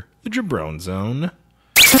enter the Jabrone Zone.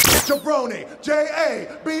 Jabroni,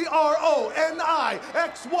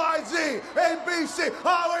 JABRONIXYZABC.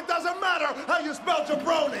 Oh, it doesn't matter how you spell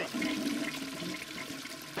jabroni.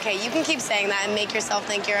 Okay, you can keep saying that and make yourself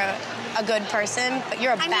think you're a good person, but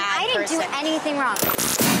you're a bad person. I didn't do anything wrong.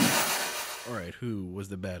 All right, who was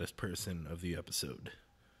the baddest person of the episode?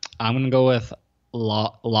 I'm going to go with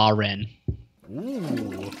Lauren.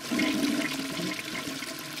 Ooh.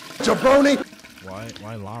 Jabroni.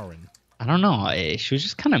 Why Lauren? I don't know. She was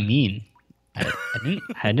just kind of mean. I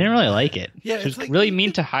didn't really like it. Yeah, she was really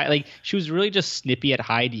mean to Heidi. Like, she was really just snippy at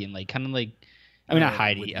Heidi and not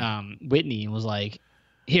Heidi. Whitney was like,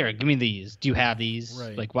 "Here, give me these. Do you have these?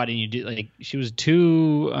 Right. Like, why didn't you do?" Like, she was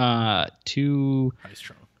too high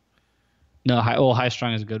strung. No, high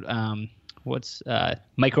strung is good. What's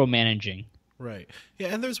micromanaging? Right. Yeah,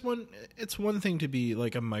 and it's one thing to be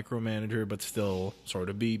like a micromanager, but still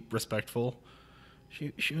sort of be respectful.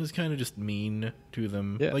 She was kind of just mean to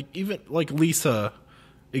them. Yeah. Like, even like Lisa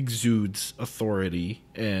exudes authority,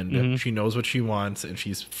 and she knows what she wants, and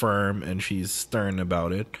she's firm and she's stern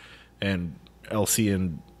about it. And Elsie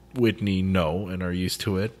and Whitney know and are used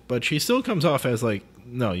to it, but she still comes off as like,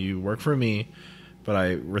 no, you work for me, but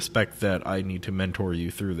I respect that I need to mentor you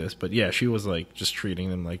through this. But yeah, she was like just treating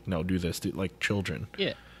them like, no, do this, like children.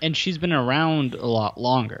 Yeah, and she's been around a lot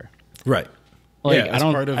longer. Right. Like, yeah,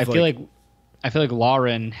 I feel like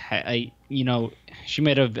Lauren, she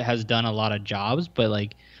has done a lot of jobs, but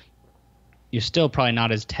like, you're still probably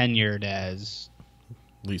not as tenured as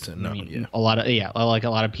Lisa. No, yeah. A lot of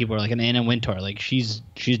people are like, an Anna Wintour. Like, she's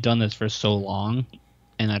done this for so long,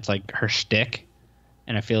 and that's like her shtick.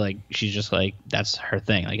 And I feel like she's just like, that's her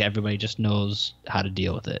thing. Like, everybody just knows how to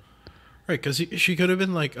deal with it. Right, because she could have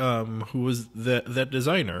been like, who was that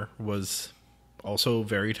designer was also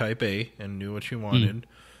very type A and knew what she wanted,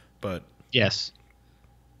 but yes,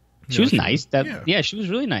 she was nice. She was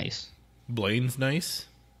really nice. Blaine's nice.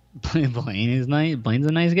 Blaine is nice. Blaine's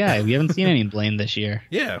a nice guy. We haven't seen any Blaine this year.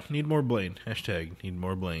 Yeah, need more Blaine. # need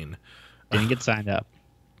more Blaine. Didn't get signed up.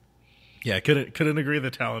 Yeah, couldn't agree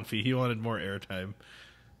the talent fee. He wanted more airtime.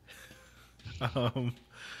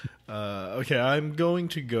 Okay, I'm going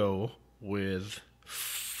to go with.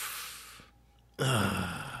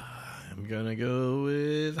 I'm gonna go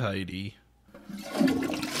with Heidi.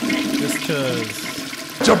 Just because,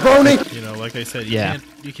 Jabroni! Like I said,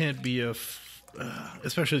 you can't be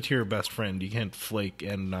especially to your best friend, you can't flake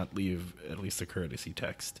and not leave at least a courtesy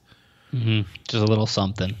text. Mm-hmm. Just a little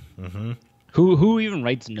something. Mm-hmm. Who even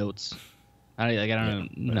writes notes? I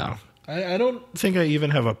don't know. I don't think I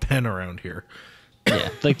even have a pen around here. Yeah,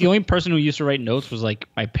 like the only person who used to write notes was like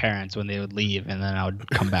my parents when they would leave, and then I would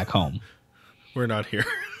come back home. We're not here.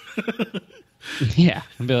 Yeah,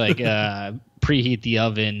 I'd be like, preheat the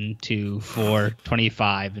oven to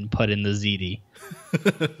 425 and put in the ziti.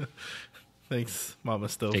 Thanks, Mama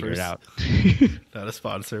Stofers. Figure it out. Not a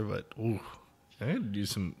sponsor, but ooh, I could do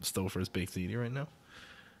some Stofers baked ziti right now.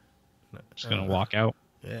 Just gonna walk out.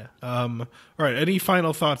 Yeah. All right. Any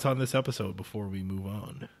final thoughts on this episode before we move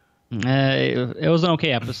on? It was an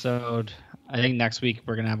okay episode. I think next week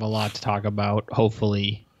we're gonna have a lot to talk about,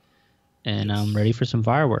 hopefully, and I'm ready for some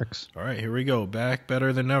fireworks. All right, here we go. Back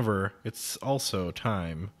better than ever. It's also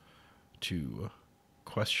time to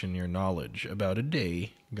question your knowledge about a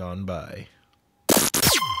day gone by. I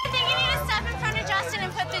think you need to step in front of Justin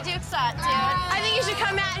and put the dukes up, dude. I think you should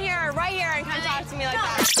come out here, right here, and come talk to me like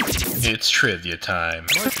that. It's trivia time.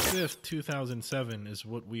 March 5th, 2007 is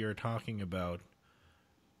what we are talking about.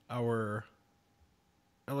 Our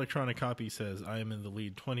electronic copy says I am in the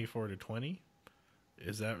lead 24-20.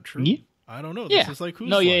 Is that true? Yeah. I don't know. Yeah. This is like who's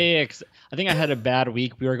No, yeah. 'Cause I think I had a bad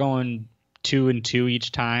week. We were going 2-2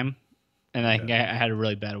 each time, and I think I had a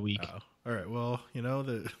really bad week. All right. Well,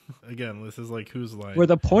 again, this is like who's line. Where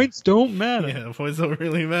the points don't matter. Yeah, the points don't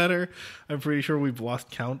really matter. I'm pretty sure we've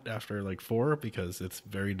lost count after like 4 because it's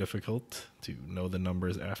very difficult to know the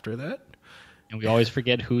numbers after that. And we always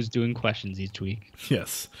forget who's doing questions each week.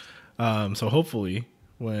 Yes. So hopefully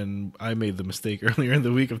when I made the mistake earlier in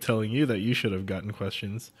the week of telling you that you should have gotten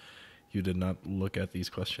questions, you did not look at these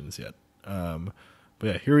questions yet. But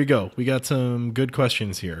yeah, here we go. We got some good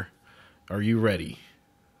questions here. Are you ready?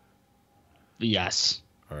 Yes.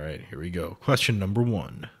 All right, here we go. Question number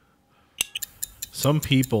 1. Some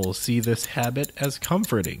people see this habit as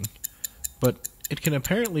comforting, but it can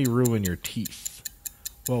apparently ruin your teeth.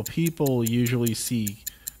 While people usually see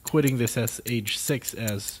quitting this at age 6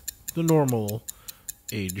 as the normal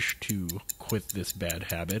age to quit this bad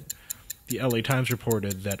habit, the LA Times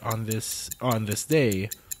reported that on this day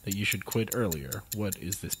that you should quit earlier. What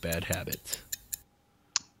is this bad habit?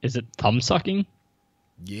 Is it thumb sucking?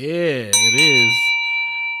 Yeah, it is.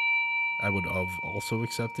 I would have also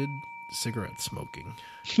accepted cigarette smoking.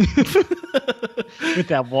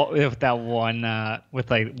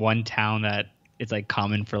 with one town that it's like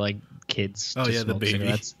common for like kids. Oh to yeah, the smoke baby,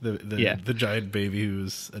 cigarettes. the giant baby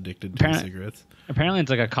who's addicted to cigarettes. Apparently,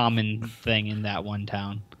 it's like a common thing in that one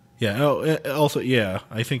town. Yeah. Oh, also, yeah,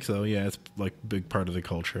 I think so. Yeah, it's like a big part of the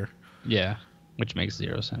culture. Yeah, which makes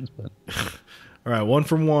 0 sense. But all right, 1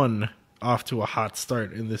 from 1, off to a hot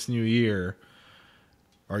start in this new year.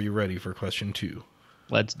 Are you ready for question 2?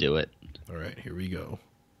 Let's do it. All right, here we go.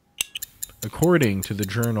 According to the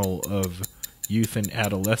Journal of Youth and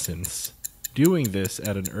Adolescence, doing this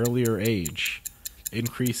at an earlier age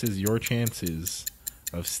increases your chances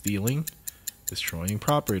of stealing, destroying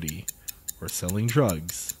property, or selling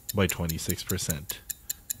drugs by 26%.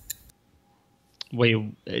 Wait,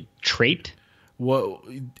 trait? Well,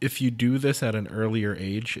 if you do this at an earlier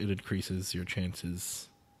age, it increases your chances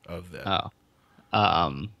of that.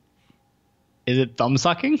 Oh. Is it thumb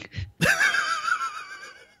sucking?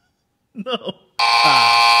 No.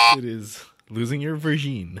 It is losing your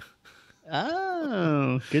virgin.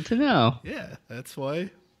 Oh, good to know. Yeah, that's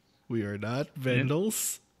why we are not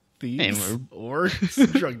vandals, thieves, Hey, or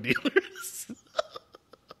drug dealers.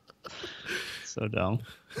 So dumb.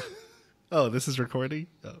 Oh, this is recording?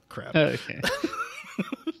 Oh, crap. Okay.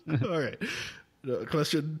 All right.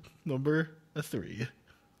 Question number 3.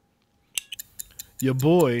 Your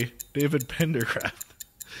boy, David Pendergraft,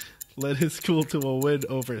 led his school to a win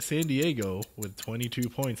over San Diego with 22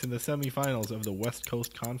 points in the semifinals of the West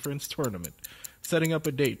Coast Conference Tournament, setting up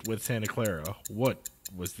a date with Santa Clara. What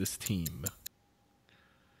was this team?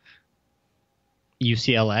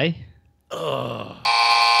 UCLA?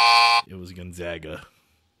 Yeah, It was Gonzaga.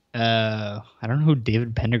 I don't know who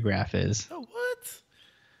David Pendergraph is. Oh, what?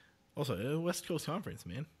 Also, West Coast Conference,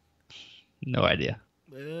 man. No idea.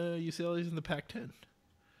 UCLA's in the Pac-10.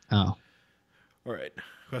 Oh. All right.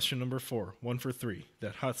 Question number 4. 1 for 3.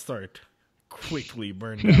 That hot start quickly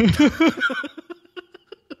burned out.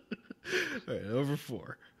 All right, over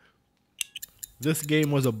 4. This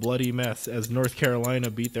game was a bloody mess as North Carolina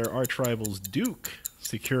beat their arch rivals Duke,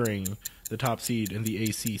 securing the top seed in the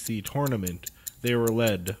ACC tournament. They were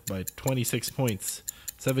led by 26 points,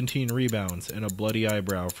 17 rebounds, and a bloody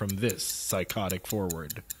eyebrow from this psychotic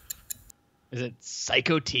forward. Is it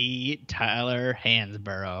Psycho T. Tyler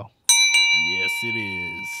Hansborough? Yes, it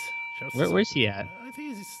is. Where's he at? I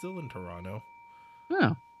think he's still in Toronto.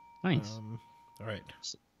 Oh, nice. All right.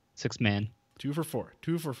 6 man. 2 for 4.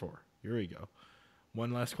 2 for 4. Here we go.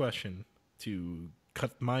 One last question to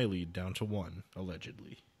cut my lead down to 1,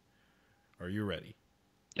 allegedly. Are you ready?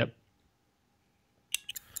 Yep.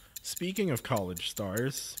 Speaking of college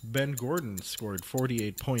stars, Ben Gordon scored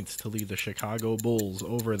 48 points to lead the Chicago Bulls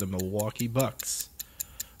over the Milwaukee Bucks.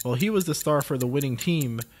 While he was the star for the winning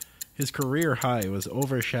team, his career high was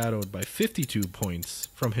overshadowed by 52 points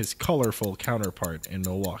from his colorful counterpart in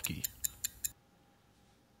Milwaukee.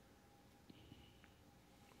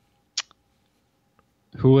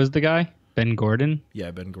 Who was the guy? Ben Gordon?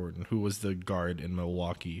 Yeah, Ben Gordon, who was the guard in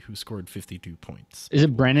Milwaukee who scored 52 points. Is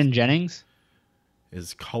it Brandon Jennings?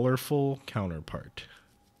 His colorful counterpart.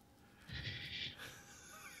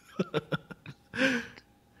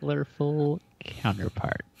 Colorful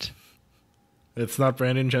counterpart. It's not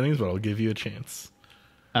Brandon Jennings, but I'll give you a chance.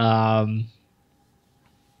 Ron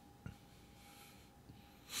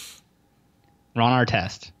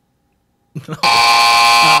Artest.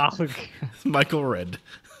 Michael Redd.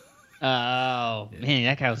 Oh, man,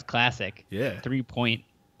 that guy was classic. Yeah. 3-point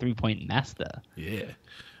master. Yeah.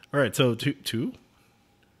 All right, so two?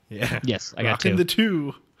 Yeah. Yes, I got Rocking 2. the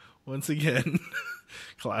 2 once again.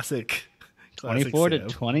 Classic. 24 to Sam.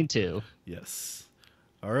 22. Yes.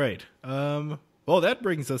 All right. Well, that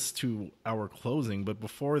brings us to our closing, but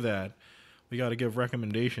before that, we got to give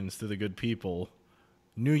recommendations to the good people.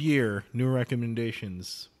 New year, new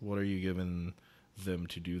recommendations. What are you giving them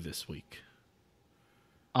to do this week?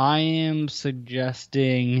 I am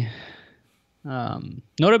suggesting... know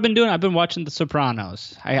what I've been doing? I've been watching The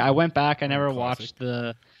Sopranos. I went back. I never watched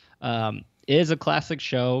the... it is a classic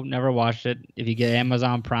show. Never watched it. If you get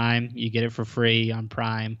Amazon Prime, you get it for free on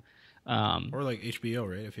Prime. Or like HBO,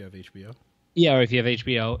 right? If you have HBO. Yeah, or if you have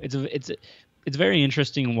HBO. It's very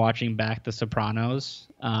interesting watching back The Sopranos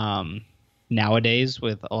nowadays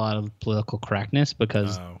with a lot of political correctness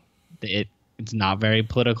because it's not very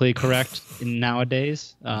politically correct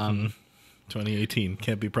nowadays. 2018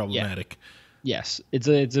 can't be problematic. Yeah. Yes, it's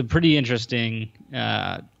a pretty interesting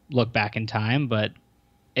look back in time, but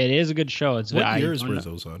it is a good show. What years were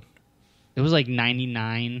those on? It was like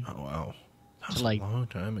 99. Oh wow, that was like a long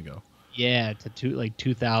time ago. Yeah, to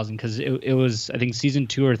 2000 because it was, I think season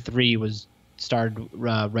 2 or 3 was started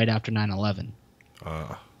right after 9/11.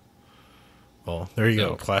 Well, there you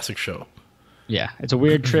go, classic show. Yeah, it's a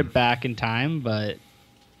weird trip back in time, but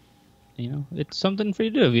it's something for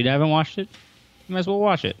you to do. If you haven't watched it, you might as well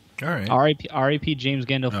watch it. All right. R.I.P. James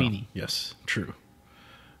Gandolfini. Oh, yes, true.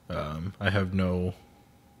 I have no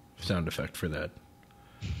sound effect for that.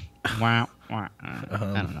 Wow. I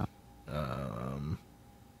don't know.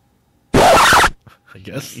 I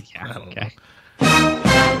guess. Yeah, I don't okay.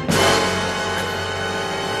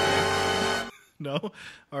 know. No?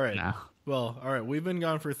 All right. No. Well, all right. We've been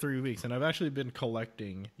gone for 3 weeks, and I've actually been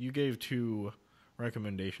collecting. You gave 2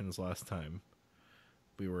 recommendations last time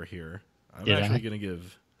we were here. I'm actually going to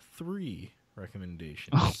give 3 recommendations.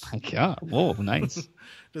 Oh, my God. Whoa, nice.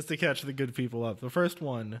 Just to catch the good people up. The first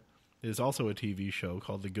one is also a TV show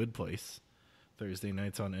called The Good Place. Thursday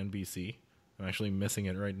nights on NBC. I'm actually missing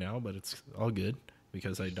it right now, but it's all good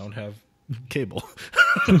because I don't have cable.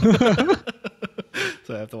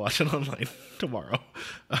 So I have to watch it online tomorrow.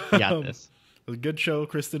 Got this. A good show.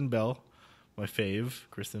 Kristen Bell, my fave.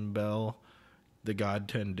 Kristen Bell, the God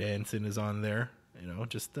 10 Danson is on there.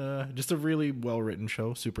 Just a really well written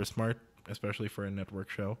show. Super smart, especially for a network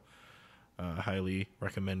show. Highly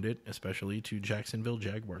recommend it, especially to Jacksonville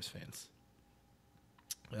Jaguars fans.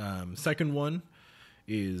 Second one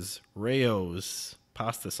is Rayo's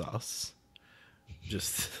pasta sauce.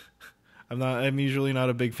 I'm usually not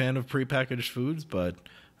a big fan of prepackaged foods, but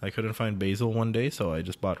I couldn't find basil one day, so I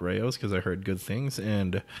just bought Rayo's because I heard good things,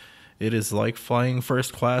 and it is like flying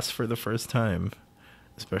first class for the first time,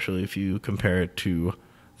 especially if you compare it to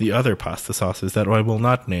the other pasta sauces that I will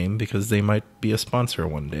not name because they might be a sponsor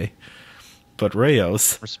one day. but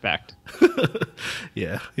Rayo's. Respect.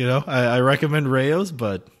 Yeah, I recommend Rayo's,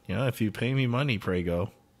 but if you pay me money,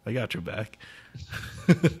 Prego, I got your back.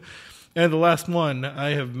 And the last one,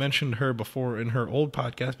 I have mentioned her before in her old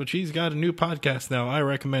podcast, but she's got a new podcast now. I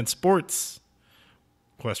recommend Sports, ?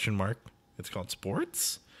 It's called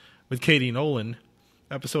Sports with Katie Nolan.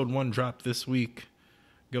 Episode 1 dropped this week.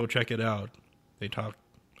 Go check it out. They talk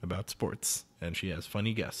about sports, and she has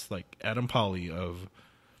funny guests like Adam Polly of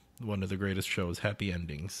one of the greatest shows, Happy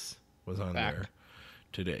Endings, was on there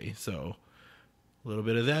today. So a little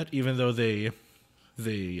bit of that, even though they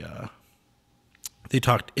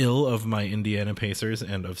talked ill of my Indiana Pacers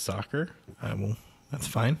and of soccer. That's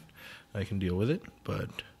fine. I can deal with it. But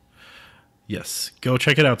yes, go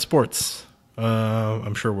check it out, Sports.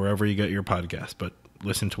 I'm sure wherever you get your podcast, but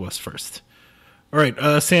listen to us first. All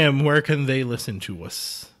right, Sam, where can they listen to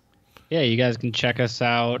us? Yeah, you guys can check us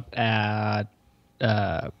out at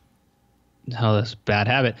this bad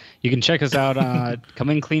habit. You can check us out on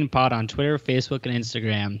Coming Clean Pod on Twitter, Facebook, and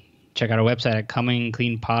Instagram. Check out our website at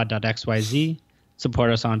comingcleanpod.xyz.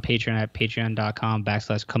 Support us on Patreon at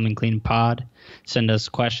patreon.com/comingcleanpod. Send us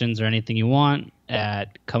questions or anything you want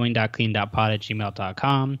at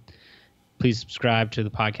coming.clean.pod@gmail.com. Please subscribe to the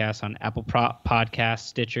podcast on Apple Podcasts,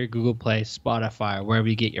 Stitcher, Google Play, Spotify, wherever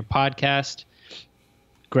you get your podcast.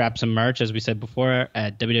 Grab some merch, as we said before,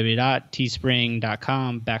 at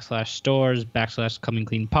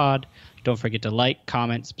www.teespring.com/stores/comingcleanpod. Don't forget to like,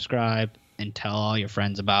 comment, subscribe, and tell all your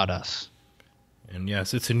friends about us. And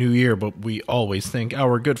yes, it's a new year, but we always thank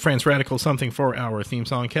our good friends Radical Something for our theme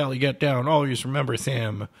song, Cali Get Down. Always remember,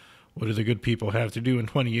 Sam, what do the good people have to do in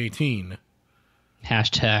 2018?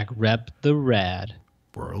 #rep the rad.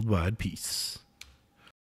 Worldwide peace.